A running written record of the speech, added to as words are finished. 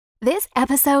This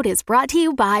episode is brought to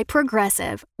you by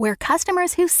Progressive, where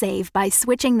customers who save by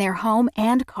switching their home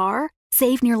and car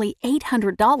save nearly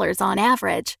 $800 on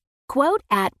average. Quote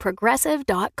at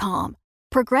Progressive.com.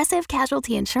 Progressive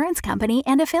Casualty Insurance Company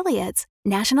and Affiliates.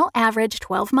 National average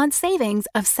 12-month savings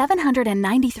of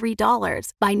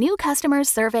 $793 by new customers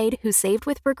surveyed who saved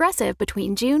with Progressive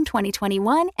between June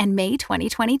 2021 and May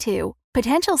 2022.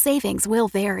 Potential savings will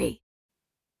vary.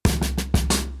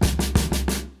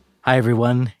 Hi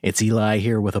everyone, it's Eli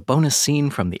here with a bonus scene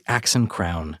from The Axe and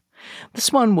Crown.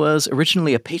 This one was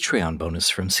originally a Patreon bonus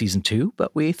from Season 2,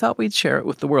 but we thought we'd share it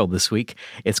with the world this week.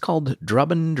 It's called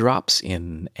Drubbin Drops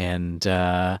In, and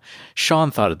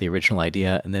Sean thought of the original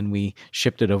idea, and then we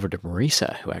shipped it over to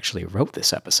Marisa, who actually wrote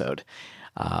this episode.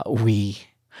 We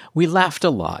laughed a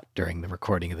lot during the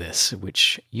recording of this,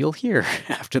 which you'll hear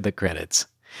after the credits.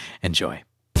 Enjoy.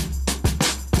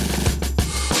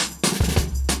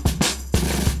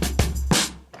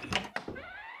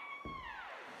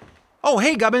 Oh,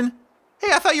 hey, Gubbin.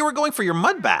 Hey, I thought you were going for your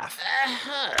mud bath.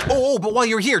 Oh, but while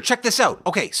you're here, check this out.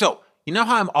 Okay, so, you know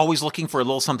how I'm always looking for a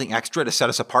little something extra to set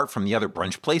us apart from the other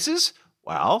brunch places?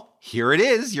 Well, here it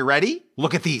is. You ready?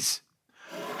 Look at these.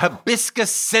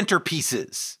 Hibiscus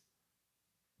centerpieces.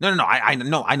 No, I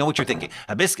know what you're thinking.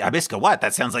 Hibiscus what?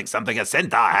 That sounds like something a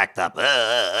centaur hacked up.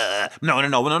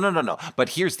 No. But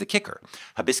here's the kicker.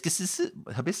 Hibiscus,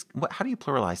 how do you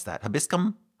pluralize that?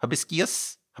 Hibiscum?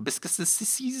 Hibiscus?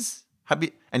 Hibiscuses?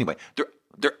 Anyway,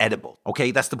 they're edible,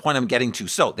 okay? That's the point I'm getting to.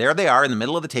 So there they are in the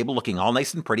middle of the table looking all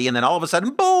nice and pretty, and then all of a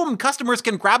sudden, boom, customers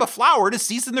can grab a flower to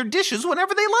season their dishes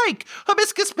whenever they like.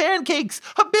 Hibiscus pancakes,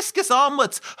 hibiscus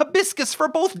omelets, hibiscus for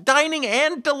both dining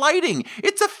and delighting.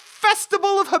 It's a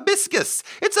festival of hibiscus.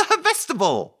 It's a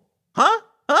hibestival. Huh?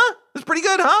 That's pretty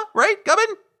good, huh? Right,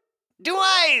 Gubbin? Do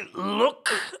I look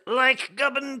like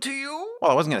Gubbin to you?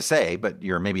 Well, I wasn't going to say, but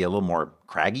you're maybe a little more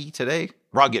craggy today.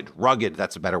 Rugged,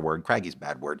 that's a better word. Craggy's a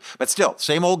bad word. But still,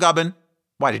 same old Gubbin.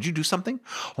 Why, did you do something?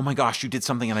 Oh my gosh, you did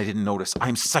something and I didn't notice.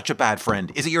 I'm such a bad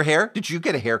friend. Is it your hair? Did you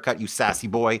get a haircut, you sassy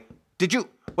boy? Did you?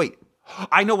 Wait,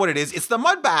 I know what it is. It's the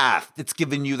mud bath. It's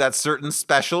giving you that certain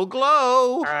special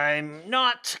glow. I'm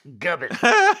not Gubbin.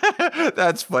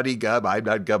 That's funny, Gub. I'm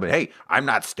not Gubbin. Hey, I'm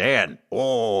not Stan.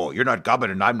 Oh, you're not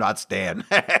Gubbin and I'm not Stan.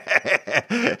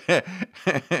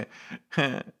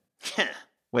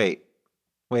 Wait.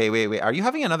 Are you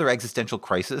having another existential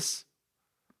crisis?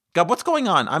 Gub, what's going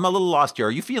on? I'm a little lost here.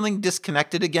 Are you feeling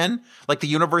disconnected again? Like the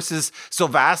universe is so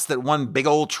vast that one big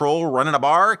old troll running a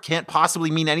bar can't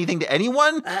possibly mean anything to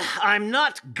anyone? I'm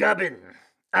not Gubbin.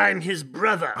 I'm his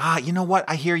brother. You know what?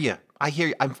 I hear you.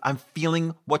 I'm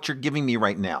feeling what you're giving me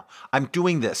right now. I'm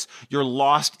doing this. You're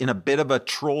lost in a bit of a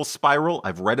troll spiral.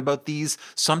 I've read about these.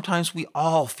 Sometimes we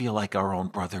all feel like our own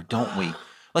brother, don't we?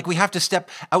 Like we have to step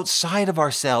outside of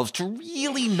ourselves to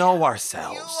really know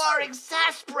ourselves. You are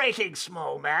exasperating,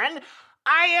 small man.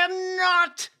 I am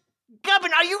not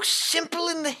Gubbin. Are you simple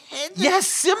in the head? Yes,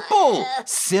 simple.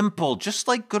 Simple, just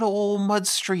like good old Mud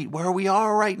Street where we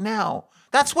are right now.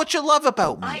 That's what you love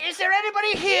about me. Is there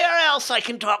anybody here else I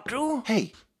can talk to?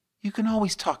 Hey, you can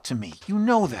always talk to me. You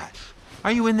know that.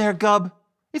 Are you in there, Gub?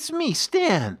 It's me,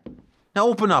 Stan. Now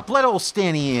open up. Let old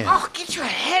Stanny in. Oh, get your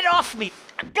head off me.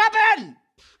 Gubbin!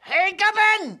 Hey,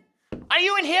 Gubbin! Are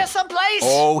you in here someplace?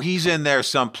 Oh, he's in there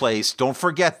someplace. Don't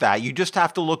forget that. You just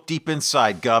have to look deep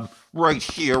inside, Gub. Right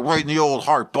here, right in the old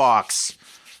heart box.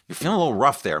 You're feeling a little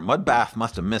rough there. Mud bath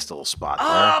must have missed a little spot there.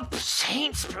 Oh,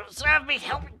 saints preserve me,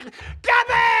 help me.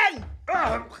 Gubbin!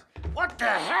 Oh, what the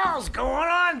hell's going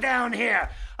on down here?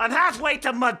 I'm halfway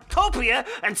to Mudtopia,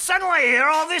 and suddenly I hear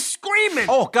all this screaming.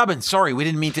 Oh, Gubbin, sorry, we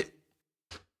didn't mean to...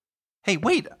 Hey,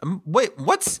 wait,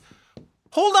 what's...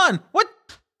 Hold on, what...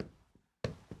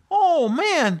 Oh,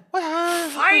 man.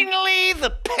 Finally,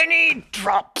 the penny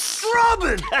drops.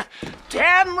 Drubbin!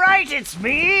 Damn right it's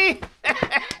me.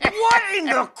 What in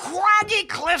the craggy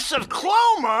cliffs of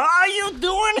Cloma are you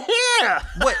doing here?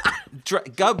 What?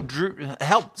 Drew,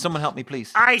 help. Someone help me,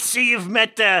 please. I see you've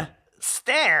met,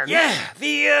 Stan.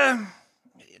 Yeah,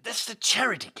 that's the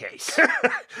charity case.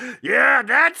 Yeah,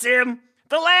 that's him.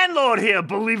 The landlord here,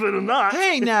 believe it or not.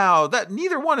 Hey, now, that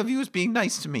neither one of you is being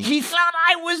nice to me. He thought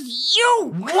I was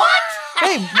you. What?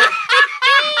 Hey,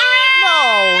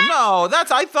 no,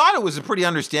 I thought it was a pretty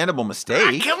understandable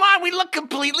mistake. Come on, we look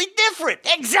completely different.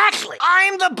 Exactly.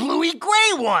 I'm the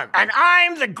bluey-gray one, and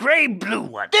I'm the gray-blue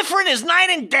one. Different as night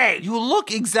and day. You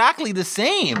look exactly the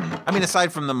same. I mean,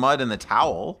 aside from the mud and the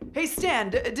towel. Hey, Stan,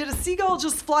 did a seagull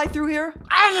just fly through here?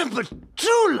 Anna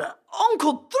Petula.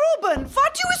 Uncle Drubbin,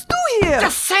 what you is do here? The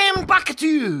same bucket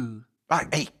you.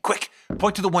 Hey, quick,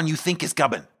 point to the one you think is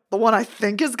Gubbin. The one I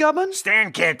think is Gubbin?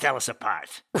 Stan can't tell us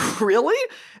apart. Really?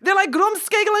 They're like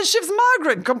Grumskegel and Shiv's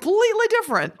Margaret, completely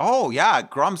different. Oh, yeah,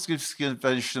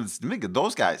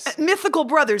 those guys. Mythical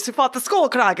brothers who fought the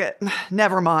Skullkraget.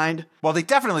 Never mind. Well, they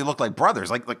definitely look like brothers,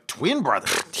 like twin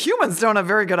brothers. Humans don't have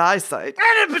very good eyesight.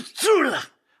 Anna Petula!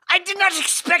 I did not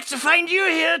expect to find you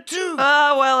here, too.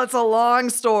 Well, it's a long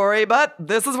story, but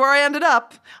this is where I ended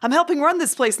up. I'm helping run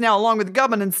this place now along with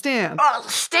Gubbin and Stan.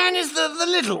 Stan is the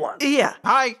little one. Yeah.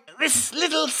 Hi. This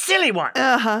little silly one.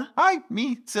 Uh-huh. Hi,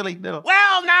 me, silly little.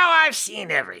 Well, now I've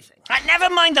seen everything. Never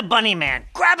mind the bunny man.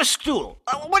 Grab a stool.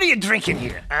 What are you drinking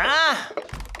here? Huh?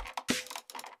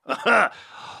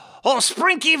 Oh,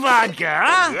 Sprinky vodka,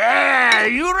 huh? Yeah,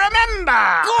 you remember.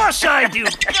 Of course I do.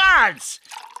 Gods.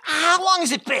 How long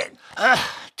has it been?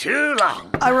 Too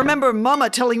long. I remember Mama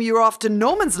telling me you were off to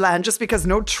No Man's Land just because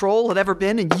no troll had ever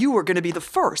been and you were going to be the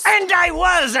first. And I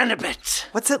was, Annabeth.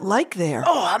 What's it like there?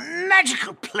 Oh, a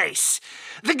magical place.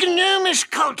 The gnomish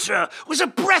culture was a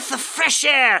breath of fresh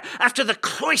air after the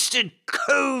cloistered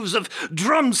coves of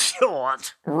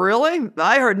Drumsfjord. Really?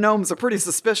 I heard gnomes are pretty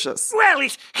suspicious. Well,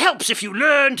 it helps if you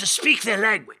learn to speak their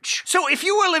language. So if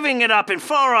you were living it up in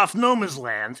far-off No Man's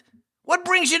Land, what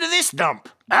brings you to this dump?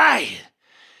 I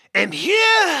am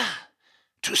here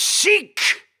to seek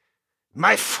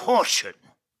my fortune.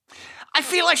 I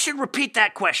feel I should repeat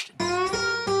that question.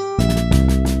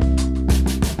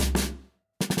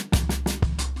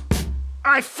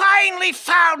 I finally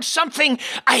found something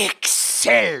I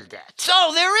excelled at.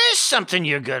 So there is something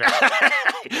you're good at.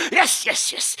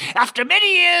 Yes. After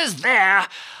many years there,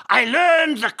 I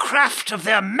learned the craft of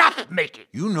their map making.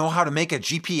 You know how to make a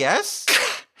GPS?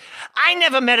 I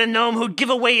never met a gnome who'd give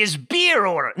away his beer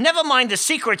order. Never mind the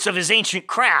secrets of his ancient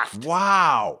craft.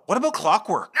 Wow. What about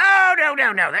clockwork?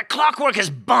 No. That clockwork is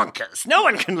bonkers. No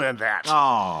one can learn that.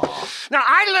 Oh. Now,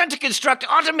 I learned to construct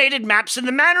automated maps in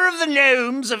the manner of the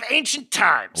gnomes of ancient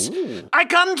times. Ooh. I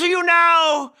come to you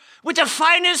now with the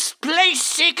finest place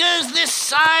seekers this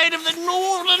side of the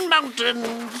northern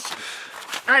mountains.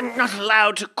 I'm not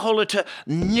allowed to call it a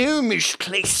gnomish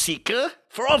place seeker,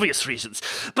 for obvious reasons,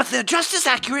 but they're just as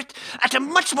accurate at a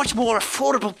much more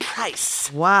affordable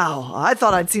price. Wow, I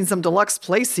thought I'd seen some deluxe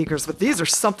place seekers, but these are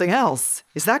something else.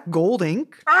 Is that gold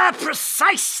ink?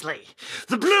 Precisely.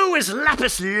 The blue is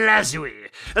lapis lazuli,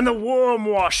 and the warm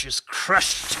wash is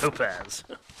crushed topaz.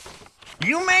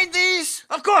 You made these?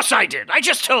 Of course I did. I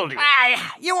just told you.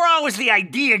 You were always the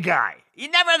idea guy. You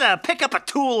never the pick up a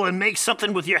tool and make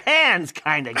something with your hands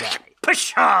kind of guy.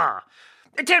 Pshaw!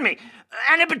 Tell me,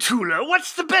 Anna Petula,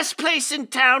 what's the best place in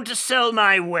town to sell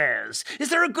my wares? Is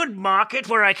there a good market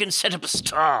where I can set up a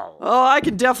stall? Oh, I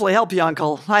can definitely help you,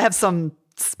 Uncle. I have some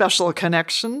special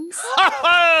connections.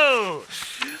 Ho-ho!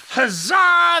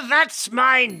 Huzzah, that's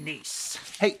my niece.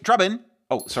 Hey, Drubbin.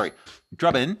 Oh, sorry.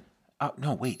 Drubbin.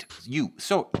 No, wait. You're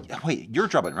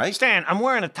Drubbin, right? Stan, I'm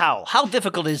wearing a towel. How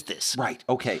difficult is this? Right,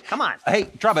 okay. Come on. Hey,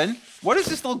 Drubbin, what is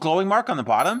this little glowing mark on the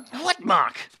bottom? What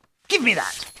mark? Give me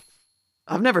that.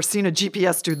 I've never seen a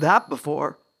GPS do that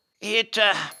before. It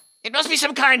must be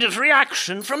some kind of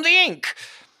reaction from the ink.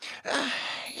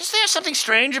 Is there something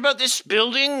strange about this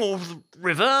building or the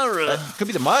river? Could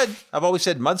be the mud. I've always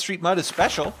said Mud Street mud is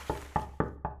special.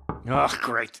 Oh,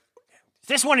 great. Is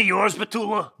this one of yours,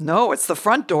 Petula? No, it's the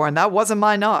front door, and that wasn't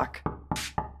my knock.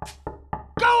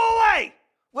 Go away!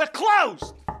 We're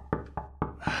closed!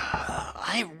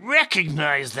 I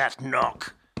recognize that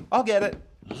knock. I'll get it.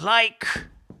 Like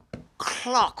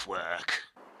clockwork.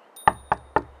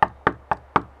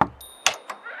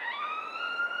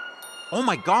 Oh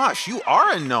my gosh, you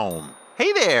are a gnome.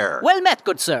 Hey there. Well met,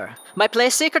 good sir. My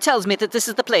place seeker tells me that this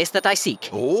is the place that I seek.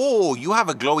 Oh, you have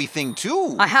a glowy thing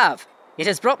too. I have. It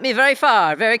has brought me very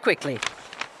far, very quickly.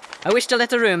 I wish to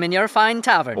let a room in your fine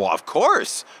tavern. Well, of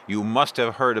course. You must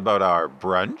have heard about our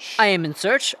brunch. I am in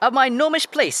search of my gnomish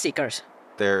place seekers.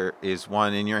 There is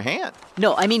one in your hand.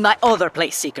 No, I mean my other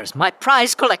place seekers, my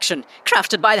prize collection,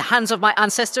 crafted by the hands of my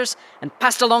ancestors and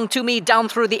passed along to me down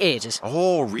through the ages.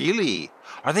 Oh, really?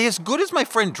 Are they as good as my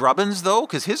friend Drubbin's, though?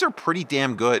 Because his are pretty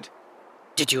damn good.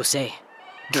 Did you say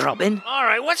Drubbin? All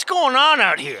right, what's going on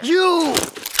out here? You!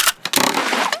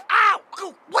 Ow!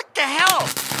 What the hell?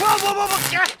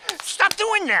 Whoa! Stop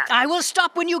doing that! I will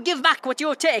stop when you give back what you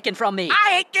have taken from me.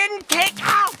 I didn't take...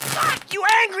 Ow! Fuck, you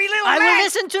angry little I man! will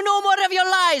listen to no more of your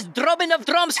lies, Drubbin of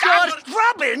Drumsfjord.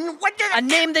 Drubbin? What did A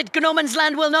name that Gnommen's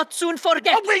land will not soon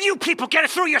forget. Oh, will you people get it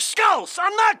through your skulls?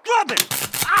 I'm not Drubbin!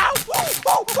 Ow!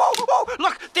 Whoa!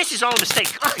 Look, this is all a mistake.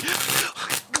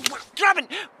 Drubbin!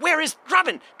 Where is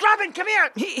Drubbin? Drubbin, come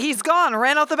here! He's gone,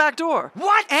 ran out the back door.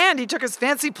 What? And he took his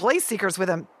fancy place seekers with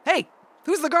him. Hey,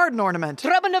 Who's the garden ornament?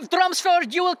 Drubbin of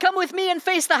Drumsford, you will come with me and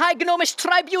face the High Gnomish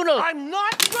Tribunal. I'm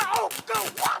not. Oh, go!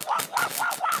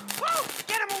 Whoa!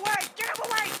 Get him away! Get him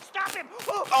away! Stop him!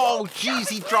 Oh, jeez,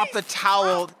 he dropped the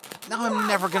towel. Now I'm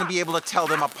never going to be able to tell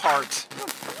them apart.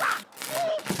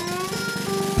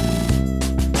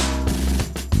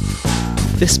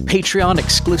 This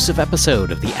Patreon-exclusive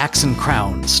episode of The Axe and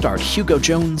Crown starred Hugo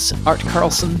Jones, Art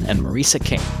Carlson, and Marisa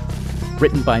King.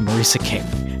 Written by Marisa King.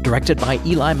 Directed by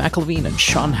Eli McElveen and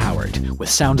Sean Howard, with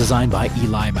sound design by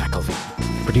Eli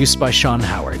McElveen. Produced by Sean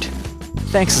Howard.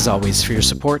 Thanks as always for your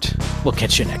support. We'll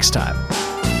catch you next time.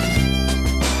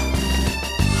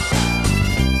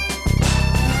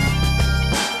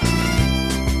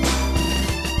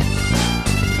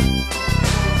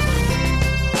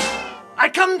 I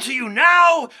come to you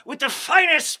now with the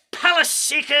finest palace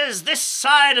seekers this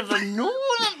side of the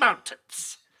Northern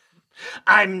Mountains.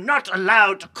 I'm not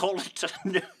allowed to call it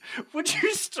Would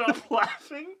you stop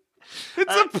laughing?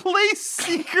 It's a place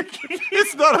seeker.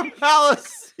 It's not a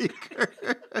palace seeker.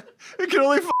 You can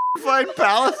only find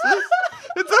palaces.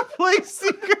 It's a place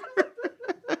seeker.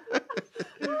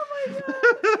 Oh my God.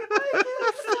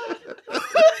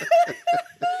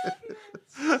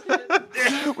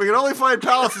 We can only find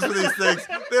palaces for these things.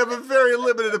 They have a very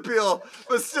limited appeal.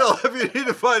 But still, if you need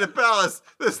to find a palace,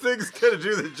 this thing's going to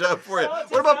do the job for you.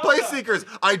 What about place seekers?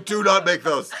 I do not make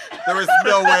those. There is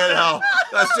no way in hell.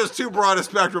 That's just too broad a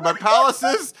spectrum. But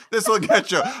palaces, this will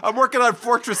get you. I'm working on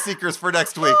fortress seekers for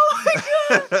next week. Oh my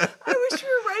God. I wish you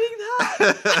were writing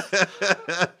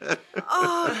that.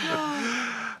 Oh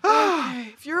God.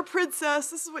 Okay. If you're a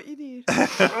princess, this is what you need.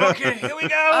 Okay, here we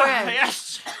go. Okay.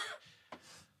 Yes.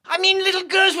 I mean, little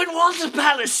girls would want a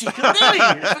palace seeker, really.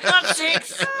 For God's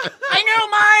sakes. I know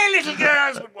my little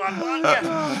girls would want one.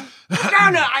 Yeah.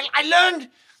 No, I learned.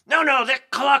 No, that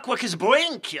clockwork is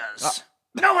boinkias.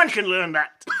 No one can learn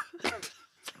that.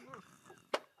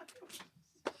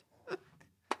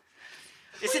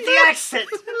 Is it the accent?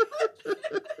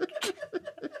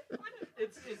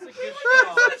 It's a good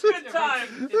show. It's a good time.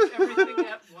 It's everything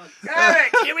at once. All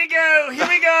right, here we go.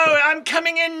 I'm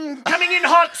coming in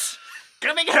hot.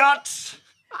 Coming hot.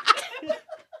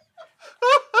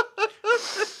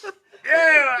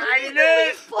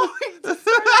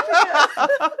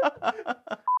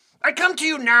 I come to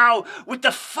you now with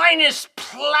the finest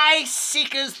place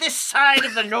seekers this side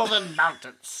of the Northern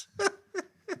Mountains.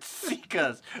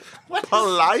 Seekers. What?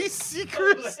 Place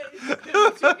seekers?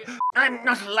 I'm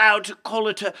not allowed to call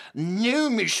it a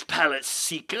gnomish palace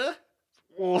seeker.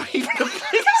 Or even a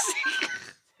place seeker.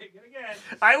 Take it again.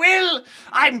 I will.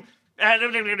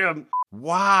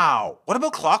 Wow. What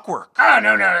about clockwork? Oh,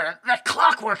 no. That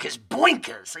clockwork is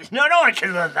boinkers. No one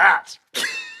can learn that.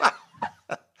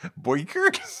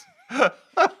 Boinkers? Sorry.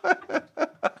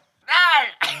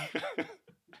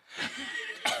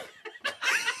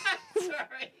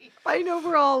 I know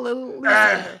we're all a little. No.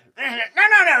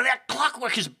 That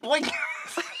clockwork is boinkers.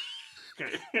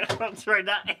 That's right.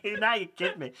 Now you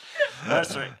get me.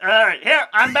 That's right. All right. Here,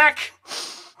 I'm back.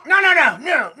 No.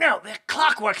 That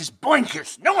clockwork is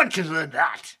boinkers. No one can learn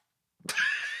that.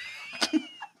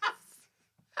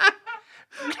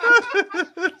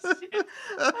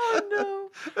 Oh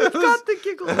no. I've got the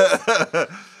giggles.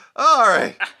 All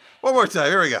right. One more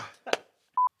time. Here we go.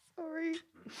 Sorry.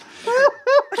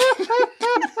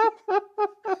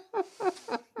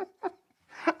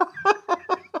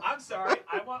 I'm sorry.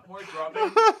 I want more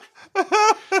drubbing.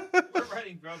 We're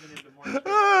writing drubbing into more.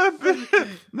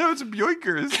 No, it's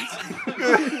Bjoinkers.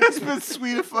 It's been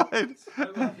sweetified.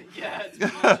 Yeah, it's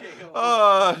been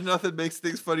changed. Nothing makes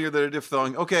things funnier than a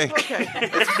diphthong. Okay. Okay.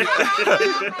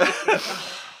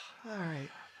 All right.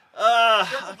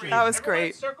 That was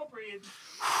great. Circle breathe.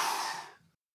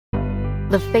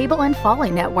 The Fable and Folly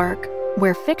Network,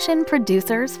 where fiction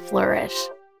producers flourish.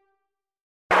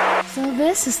 So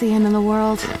this is the end of the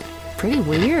world. Pretty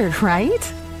weird,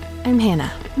 right? I'm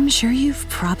Hannah. I'm sure you've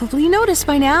probably noticed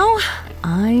by now.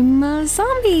 I'm a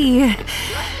zombie.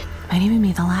 Might even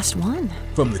be the last one.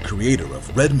 From the creator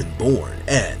of Redmond Born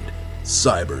and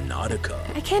Cybernautica.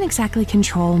 I can't exactly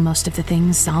control most of the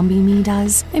things zombie me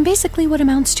does. I'm basically what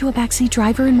amounts to a backseat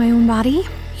driver in my own body.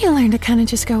 You learn to kind of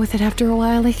just go with it after a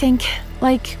while, I think.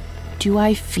 Like, do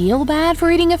I feel bad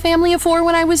for eating a family of 4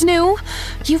 when I was new?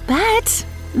 You bet.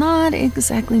 Not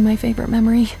exactly my favorite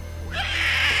memory.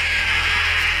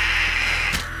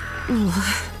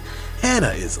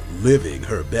 Hannah is living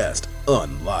her best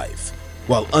unlife,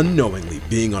 while unknowingly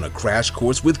being on a crash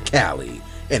course with Callie,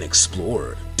 an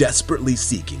explorer desperately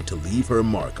seeking to leave her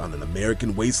mark on an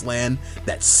American wasteland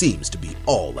that seems to be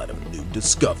all out of new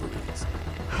discoveries.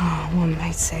 One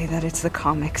might say that it's the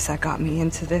comics that got me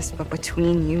into this, but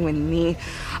between you and me,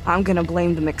 I'm gonna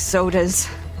blame the McSodas.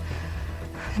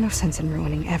 No sense in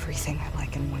ruining everything I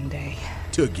like in one day.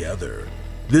 Together,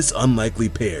 this unlikely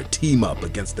pair team up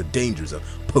against the dangers of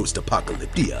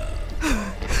post-apocalyptia.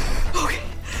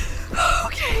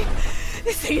 Okay.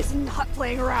 This thing is not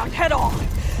playing around at all.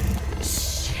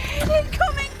 Shit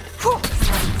incoming!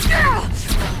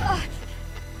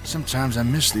 Sometimes I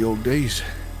miss the old days.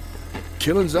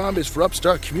 Killing zombies for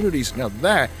upstart communities, now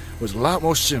that was a lot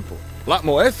more simple. A lot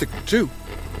more ethical, too.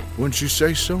 Wouldn't you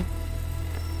say so?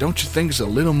 Don't you think it's a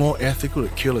little more ethical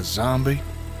to kill a zombie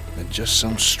than just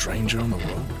some stranger on the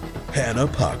road?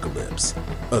 Pan-Apocalypse,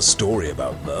 a story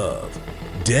about love,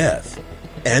 death,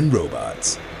 and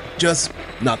robots. Just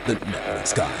not the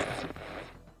Netflix kind.